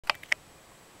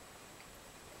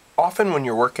often when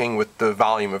you're working with the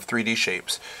volume of 3D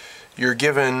shapes, you're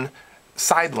given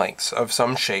side lengths of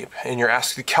some shape and you're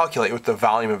asked to calculate what the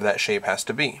volume of that shape has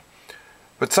to be.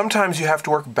 But sometimes you have to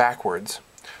work backwards.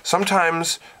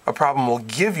 Sometimes a problem will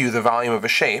give you the volume of a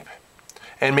shape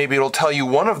and maybe it'll tell you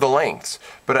one of the lengths,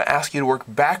 but it'll ask you to work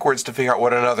backwards to figure out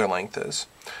what another length is.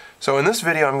 So in this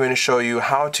video I'm going to show you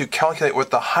how to calculate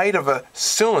what the height of a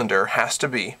cylinder has to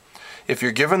be if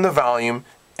you're given the volume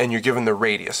and you're given the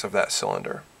radius of that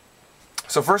cylinder.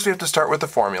 So first we have to start with the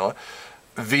formula.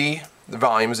 V, the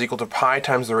volume, is equal to pi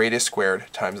times the radius squared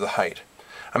times the height.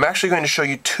 I'm actually going to show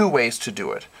you two ways to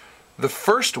do it. The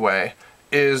first way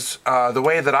is the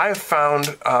way that I have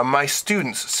found my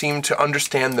students seem to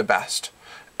understand the best.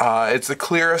 It's the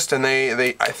clearest, and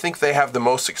I think they have the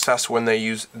most success when they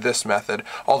use this method,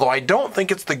 although I don't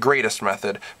think it's the greatest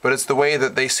method, but it's the way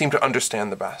that they seem to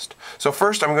understand the best. So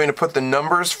first I'm going to put the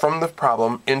numbers from the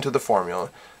problem into the formula.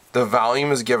 The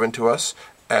volume is given to us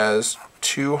as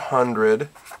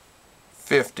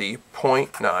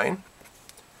 250.9.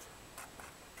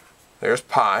 There's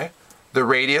pi. The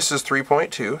radius is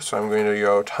 3.2, so I'm going to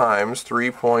go times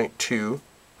 3.2 to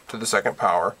the second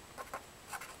power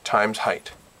times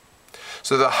height.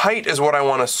 So the height is what I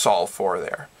want to solve for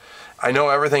there. I know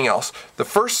everything else. The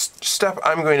first step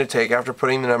I'm going to take after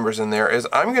putting the numbers in there is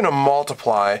I'm going to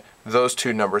multiply those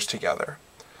two numbers together.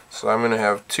 So I'm going to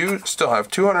have still have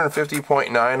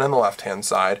 250.9 on the left hand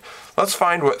side. Let's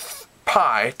find what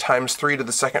pi times 3 to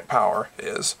the second power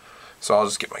is. So I'll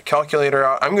just get my calculator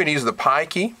out. I'm going to use the pi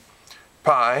key.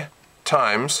 Pi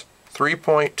times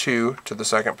 3.2 to the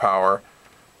second power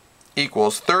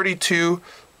equals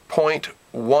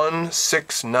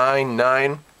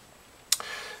 32.1699.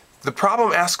 The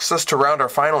problem asks us to round our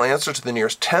final answer to the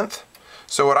nearest tenth.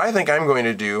 So what I think I'm going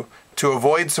to do to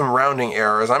avoid some rounding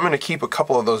errors, I'm going to keep a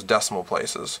couple of those decimal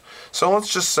places. So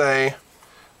let's just say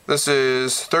this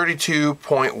is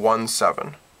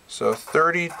 32.17. So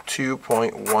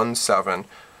 32.17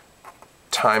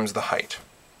 times the height.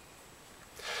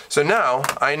 So now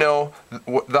I know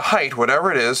the height, whatever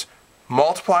it is,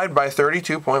 multiplied by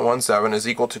 32.17 is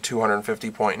equal to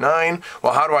 250.9.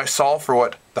 Well, how do I solve for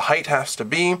what the height has to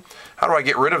be? How do I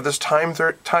get rid of this times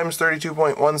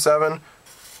 32.17?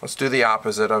 Let's do the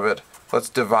opposite of it. Let's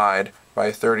divide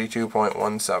by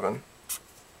 32.17.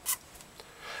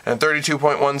 And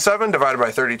 32.17 divided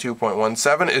by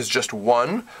 32.17 is just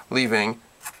 1, leaving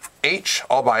h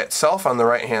all by itself on the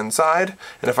right hand side.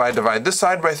 And if I divide this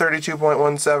side by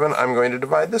 32.17, I'm going to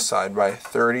divide this side by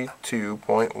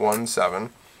 32.17.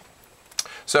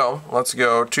 So let's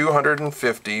go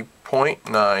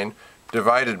 250.9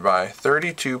 divided by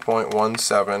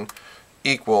 32.17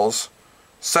 equals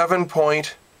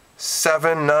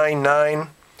 7.799.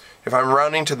 If I'm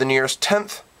rounding to the nearest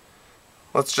tenth,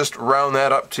 let's just round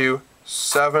that up to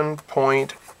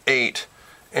 7.8.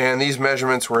 And these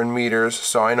measurements were in meters,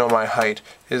 so I know my height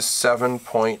is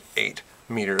 7.8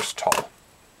 meters tall.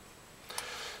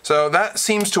 So that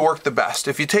seems to work the best.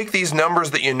 If you take these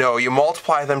numbers that you know, you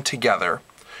multiply them together,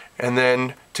 and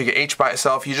then to get h by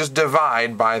itself, you just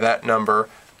divide by that number,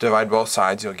 divide both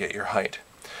sides, you'll get your height.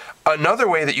 Another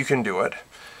way that you can do it,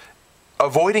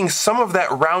 avoiding some of that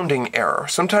rounding error.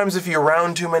 Sometimes if you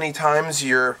round too many times,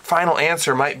 your final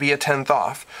answer might be a tenth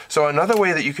off. So another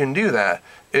way that you can do that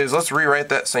is, let's rewrite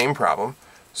that same problem.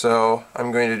 So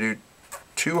I'm going to do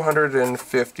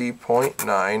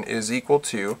 250.9 is equal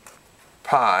to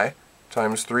pi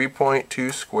times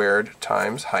 3.2 squared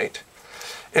times height.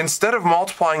 Instead of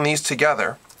multiplying these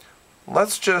together,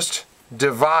 let's just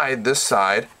divide this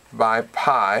side by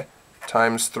pi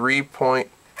times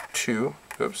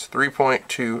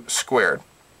 3.2 squared.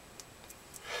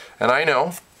 And I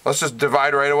know, let's just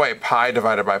divide right away. Pi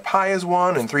divided by pi is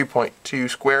 1, and 3.2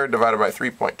 squared divided by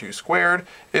 3.2 squared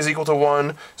is equal to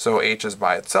 1, so h is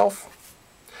by itself.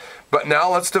 But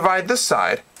now let's divide this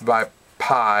side by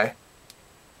pi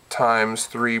times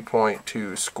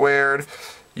 3.2 squared.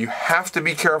 You have to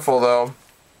be careful though.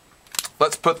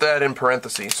 Let's put that in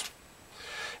parentheses.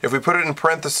 If we put it in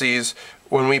parentheses,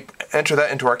 when we enter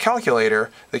that into our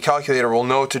calculator, the calculator will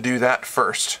know to do that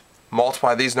first.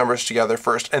 Multiply these numbers together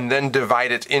first, and then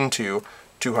divide it into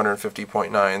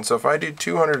 250.9. So if I do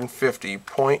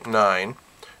 250.9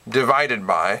 divided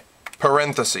by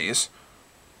parentheses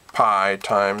pi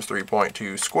times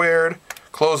 3.2 squared,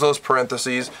 close those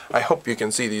parentheses. I hope you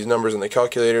can see these numbers in the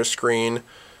calculator screen,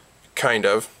 kind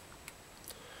of.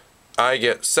 I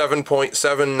get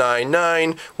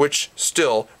 7.799, which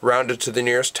still, rounded to the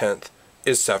nearest tenth,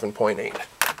 is 7.8.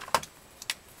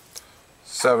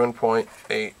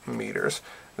 7.8 meters.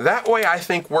 That way I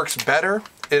think works better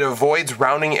It avoids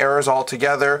rounding errors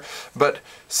altogether, but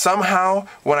somehow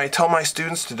when I tell my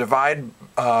students to divide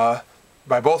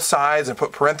by both sides and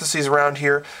put parentheses around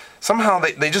here, somehow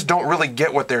they just don't really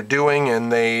get what they're doing,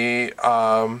 and it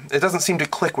doesn't seem to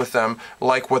click with them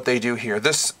like what they do here.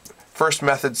 This first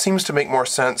method seems to make more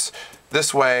sense.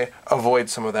 This way, avoid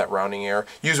some of that rounding error.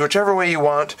 Use whichever way you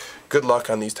want. Good luck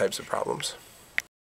on these types of problems.